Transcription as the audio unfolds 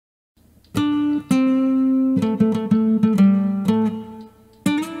Love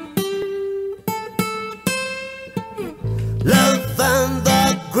and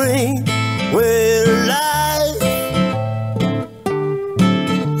the green will life.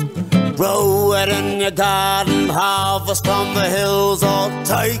 Grow it in your garden, harvest on the hills, or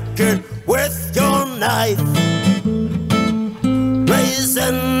take it with your knife.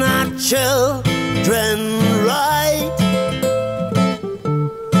 Raising our children right.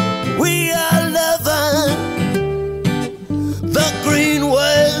 We are living the green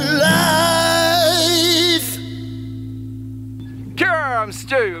way life. Kia ora, I'm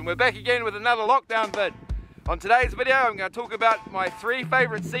Stu, and we're back again with another lockdown vid. On today's video, I'm going to talk about my 3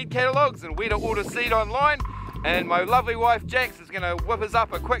 favourite seed catalogues and where to order seed online. And my lovely wife Jax is going to whip us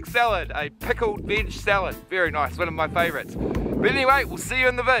up a quick salad, a pickled veg salad. Very nice, one of my favourites. But anyway, we'll see you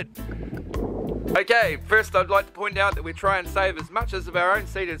in the vid. Okay, first I'd like to point out that we try and save as much of our own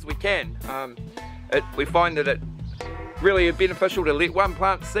seed as we can. We find that it really beneficial to let one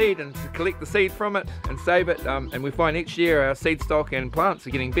plant seed and to collect the seed from it and save it. And we find each year our seed stock and plants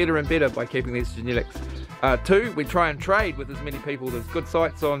are getting better and better by keeping these genetics. 2, we try and trade with as many people. There's good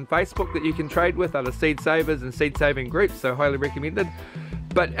sites on Facebook that you can trade with, other seed savers and seed saving groups, so highly recommended.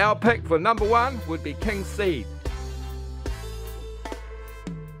 But our pick for number 1 would be King's Seed.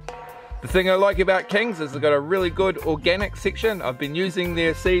 The thing I like about King's is they've got a really good organic section. I've been using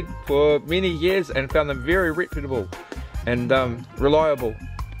their seed for many years and found them very reputable and reliable.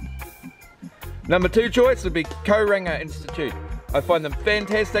 Number 2 choice would be Koringa Institute. I find them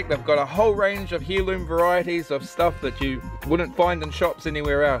fantastic. They've got a whole range of heirloom varieties of stuff that you wouldn't find in shops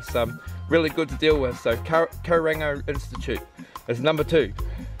anywhere else. Really good to deal with. So Koringa Institute is number 2.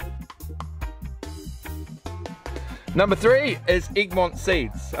 Number 3 is Egmont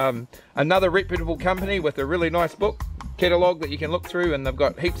Seeds. Another reputable company with a really nice book catalogue that you can look through, and they've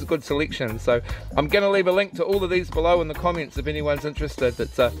got heaps of good selections. So I'm going to leave a link to all of these below in the comments if anyone's interested.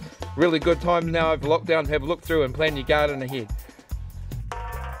 It's a really good time now over lockdown to have a look through and plan your garden ahead.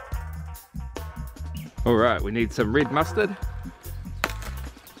 Alright, we need some red mustard.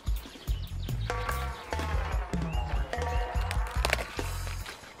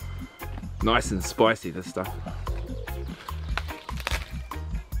 Nice and spicy, this stuff.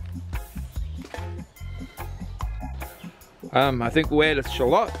 I think we'll add a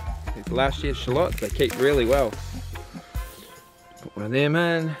shallot. These last year's shallots, they keep really well. Put one of them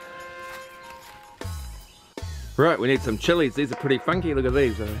in. Right, we need some chilies. These are pretty funky. Look at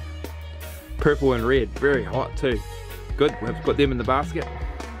these. Purple and red. Very hot too. Good, we'll have to put them in the basket.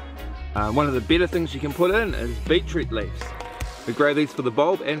 One of the better things you can put in is beetroot leaves. We grow these for the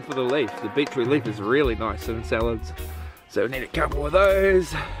bulb and for the leaf. The beetroot leaf is really nice in salads. So we need a couple of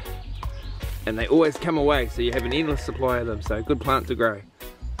those. And they always come away, so you have an endless supply of them, so good plant to grow.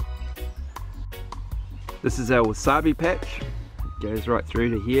 This is our wasabi patch. It goes right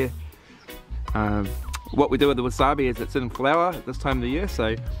through to here. What we do with the wasabi is it's in flower at this time of the year,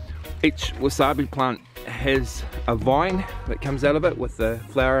 so each wasabi plant has a vine that comes out of it with the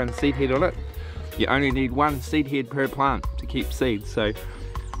flower and seed head on it. You only need 1 seed head per plant to keep seeds, so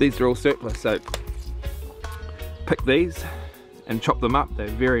these are all surplus, so pick these and chop them up. They're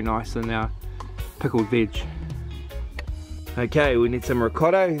very nice in our pickled veg. Okay, we need some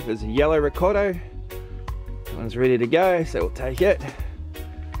ricotta. There's a yellow ricotta. That one's ready to go, so we'll take it.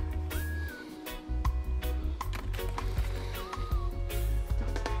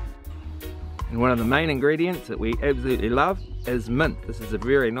 And one of the main ingredients that we absolutely love is mint. This is a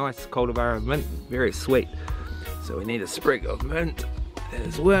very nice cultivar of mint, very sweet. So we need a sprig of mint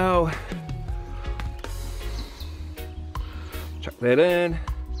as well. Chuck that in.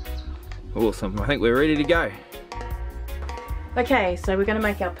 Awesome, I think we're ready to go. Okay, so we're going to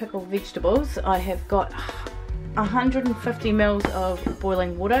make our pickled vegetables. I have got 150 mils of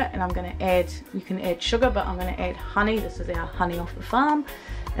boiling water, and I'm going to add, you can add sugar, but I'm going to add honey. This is our honey off the farm,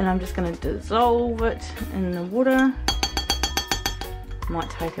 and I'm just going to dissolve it in the water. Might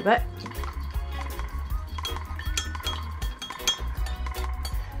take a bit.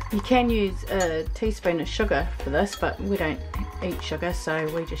 You can use a teaspoon of sugar for this, but we don't eat sugar, so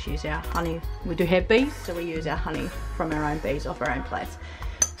we just use our honey. We do have bees, so we use our honey from our own bees off our own place.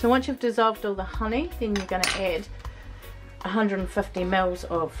 So once you've dissolved all the honey, then you're going to add 150 mils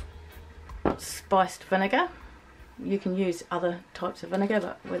of spiced vinegar. You can use other types of vinegar,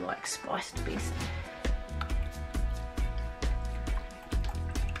 but we like spiced best.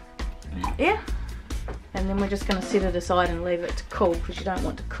 Yeah. And then we're just going to set it aside and leave it to cool, because you don't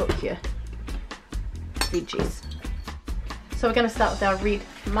want to cook your veggies. So we're going to start with our red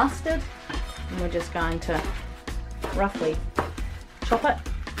mustard, and we're just going to roughly chop it.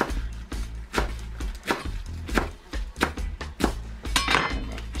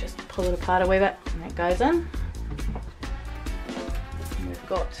 pull it apart a wee bit, and that goes in. And we've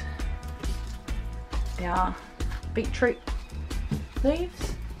got our beetroot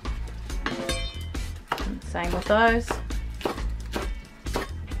leaves, and same with those.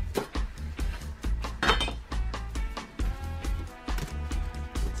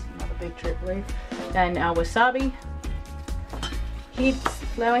 Another beetroot leaf. And our wasabi heads,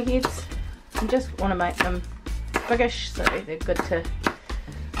 flower heads. You just want to make them biggish so they're good to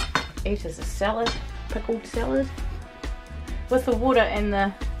eat as a salad, pickled salad. With the water and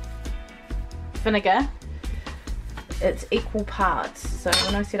the vinegar, it's equal parts. So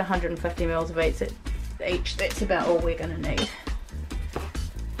when I said 150 mils of each, that's about all we're going to need.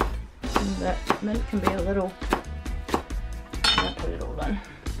 And the mint can be a little, I'll put it all in.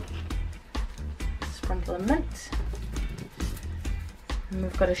 Sprinkle of mint. And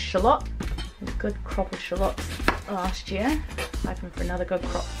we've got a shallot, a good crop of shallots last year. Hoping for another good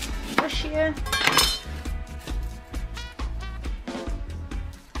crop this year.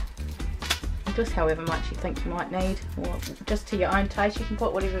 Just however much you think you might need, or just to your own taste. You can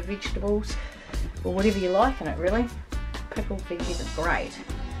put whatever vegetables or whatever you like in it, really. Pickled veggies are great.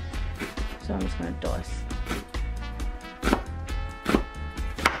 So I'm just going to dice.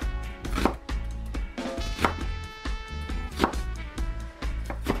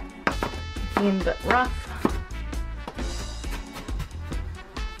 Again, a bit rough.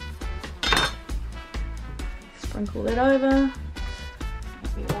 Sprinkle that over.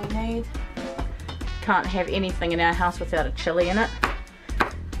 That'll be all we need. Can't have anything in our house without a chilli in it.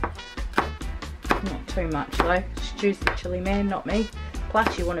 Not too much though. Stu's the chilli man, not me.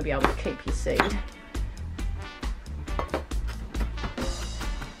 Plus you want to be able to keep your seed.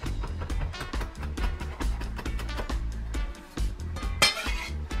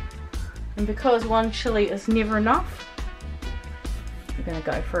 And because one chilli is never enough, we're going to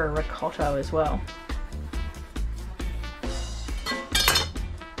go for a ricotta as well.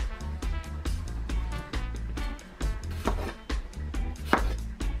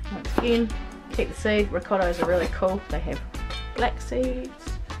 Once again, keep the seed. Ricottas are really cool. They have black seeds.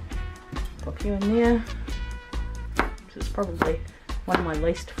 Pop you in there. This is probably one of my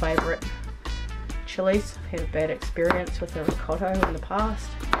least favourite chilies. I've had a bad experience with a ricotta in the past.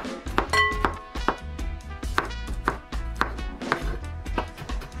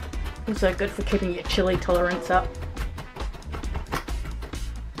 Also good for keeping your chili tolerance up.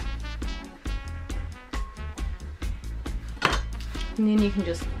 And then you can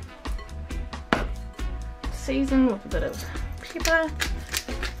just season with a bit of pepper,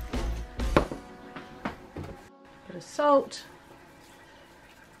 a bit of salt.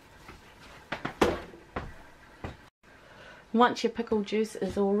 Once your pickle juice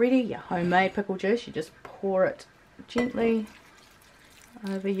is all ready, your homemade pickle juice, you just pour it gently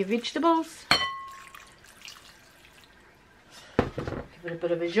over your vegetables. Give it a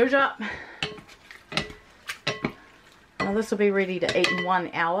bit of a zhuzh up. Now this will be ready to eat in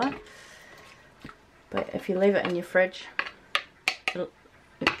 1 hour, but if you leave it in your fridge, it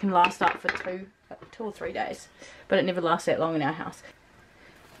can last up for 2 or 3 days, but it never lasts that long in our house.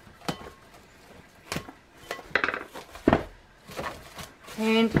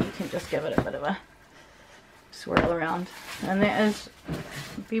 And you can just give it a bit of a swirl around, and that is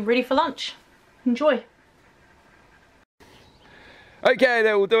be ready for lunch. Enjoy. Okay,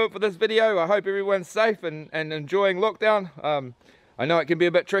 that will do it for this video. I hope everyone's safe and enjoying lockdown. I know it can be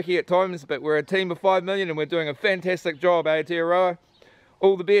a bit tricky at times, but we're a team of 5 million and we're doing a fantastic job, Aotearoa.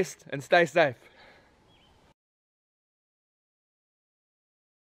 All the best and stay safe.